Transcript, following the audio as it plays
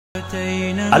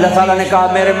اللہ تعالیٰ نے کہا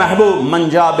میرے محبوب من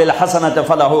جاء بالحسنۃ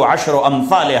فلہ عشر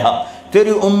امثالھا،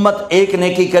 تیری امت ایک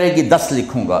نیکی کرے گی 10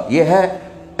 لکھوں گا۔ یہ ہے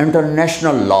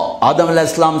انٹرنیشنل لا، آدم علیہ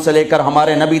السلام سے لے کر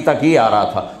ہمارے نبی تک یہ آ رہا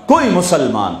تھا۔ کوئی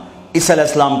مسلمان عیسیٰ علیہ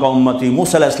السلام کا امتی،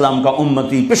 موسیٰ علیہ السلام کا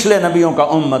امتی، پچھلے نبیوں کا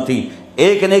امتی،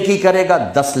 ایک نیکی کرے گا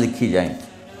 10 لکھی جائیں۔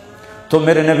 تو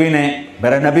میرے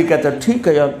نبی کہتے ٹھیک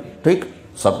ہے یار، ٹھیک،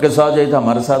 سب کے ساتھ یہی تھا،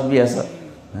 ہمارے ساتھ بھی ایسا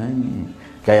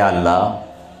کہ یا اللہ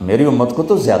میری امت کو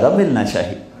تو زیادہ ملنا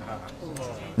چاہیے،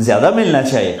 زیادہ ملنا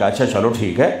چاہیے۔ کہا اچھا چلو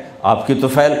ٹھیک ہے، آپ کی تو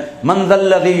فعل من ذا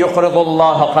الذی یقرض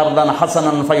اللہ قرضا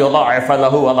حسنا فیضاعف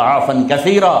له اضعافا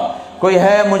کثیرا، کوئی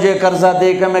ہے مجھے قرضہ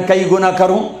دے کہ میں کئی گنا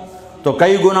کروں؟ تو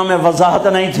کئی گنا میں وضاحت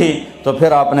نہیں تھی، تو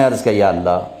پھر آپ نے عرض کیا یا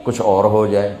اللہ کچھ اور ہو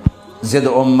جائے، زد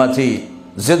امتی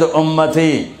زد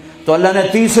امتی۔ تو اللہ نے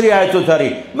تیسری آیت اتاری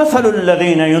مثل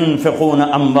الذین ينفقون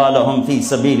اموالهم فی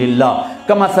سبیل اللہ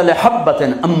کمثل حبۃ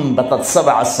انبتت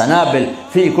 7 سنابل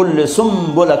فی کل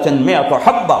سنبلۃ 100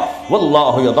 حبۃ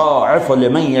واللہ یضاعف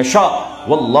لمن یشاء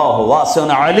واللہ واسع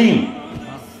علیم۔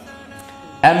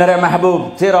 اے میرے محبوب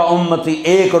تیرا امتی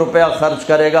 1 روپیہ خرچ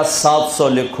کرے گا 700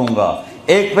 لکھوں گا،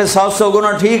 ایک پہ 700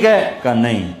 گنا ٹھیک ہے؟ کہ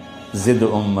نہیں، زد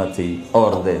امتی،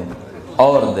 اور دے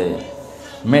اور دے۔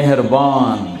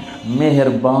 مہربان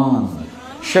مہربان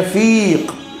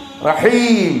شفیق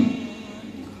رحیم،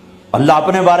 اللہ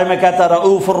اپنے بارے میں کہتا ہے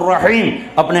رؤوف الرحیم،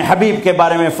 اپنے حبیب کے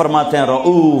بارے میں فرماتے ہیں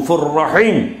رؤوف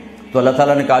الرحیم۔ تو اللہ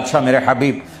تعالیٰ نے کہا اچھا میرے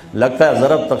حبیب لگتا ہے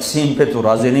ضرب تقسیم پہ تو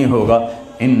راضی نہیں ہوگا،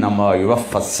 انما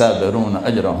یوفی الصابرون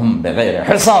اجرہم بغیر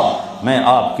حساب، میں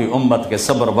آپ کی امت کے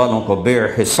صبر والوں کو بے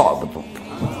حساب دوں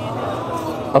گا،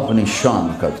 اپنی شان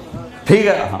کا دوں۔ ٹھیک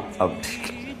ہے؟ ہاں اب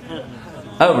ٹھیک ہے،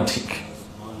 اب ٹھیک ہے۔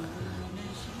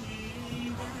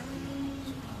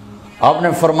 آپ نے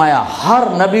فرمایا ہر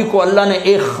نبی کو اللہ نے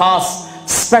ایک خاص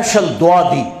اسپیشل دعا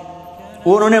دی،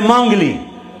 وہ انہوں نے مانگ لی،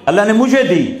 اللہ نے مجھے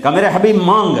دی، کہا میرے حبیب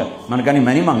مانگ۔ میں نے کہا نہیں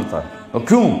میں نہیں مانگتا۔ اور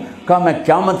کیوں؟ کہا میں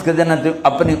قیامت کے دن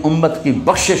اپنی امت کی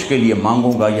بخشش کے لیے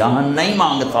مانگوں گا، یہاں نہیں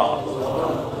مانگتا۔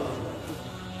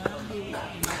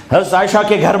 حضرت عائشہ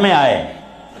کے گھر میں آئے،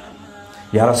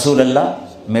 یا رسول اللہ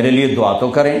میرے لیے دعا تو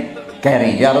کریں، کہہ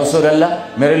رہی ہیں یا رسول اللہ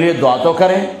میرے لیے دعا تو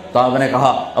کریں۔ تو آپ نے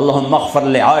کہا اللہم اغفر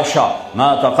لعائشہ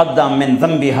ما تقدم من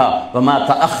ذنبها وما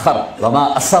تأخر وما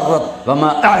اسرت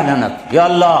وما اعلنت، یا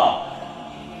اللہ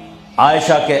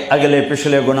عائشہ کے اگلے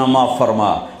پچھلے گناہ معاف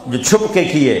فرما، جو چھپ کے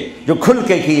کیے جو کھل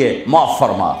کے کیے معاف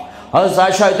فرما۔ حضرت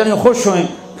عائشہ اتنی خوش ہوئیں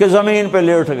کہ زمین پہ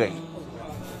لیٹ گئی،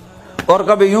 اور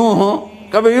کبھی یوں ہوں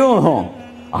کبھی یوں ہوں۔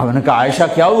 آپ نے کہا عائشہ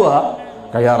کیا ہوا؟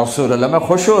 کہا یا رسول اللہ میں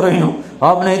خوش ہو رہی ہوں،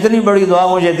 آپ نے اتنی بڑی دعا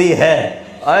مجھے دی ہے۔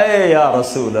 اے یا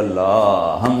رسول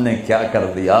اللہ ہم نے کیا کر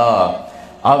دیا؟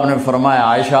 آپ نے فرمایا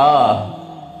عائشہ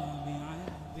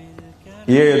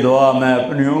یہ دعا میں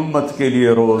اپنی امت کے لیے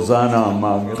روزانہ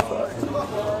مانگتا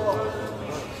ہوں۔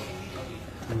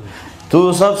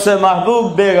 تو سب سے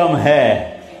محبوب بیگم ہے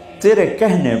تیرے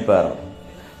کہنے پر،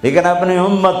 لیکن اپنی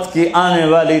امت کی آنے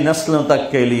والی نسلوں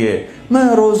تک کے لیے میں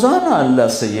روزانہ اللہ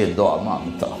سے یہ دعا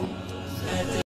مانگتا ہوں۔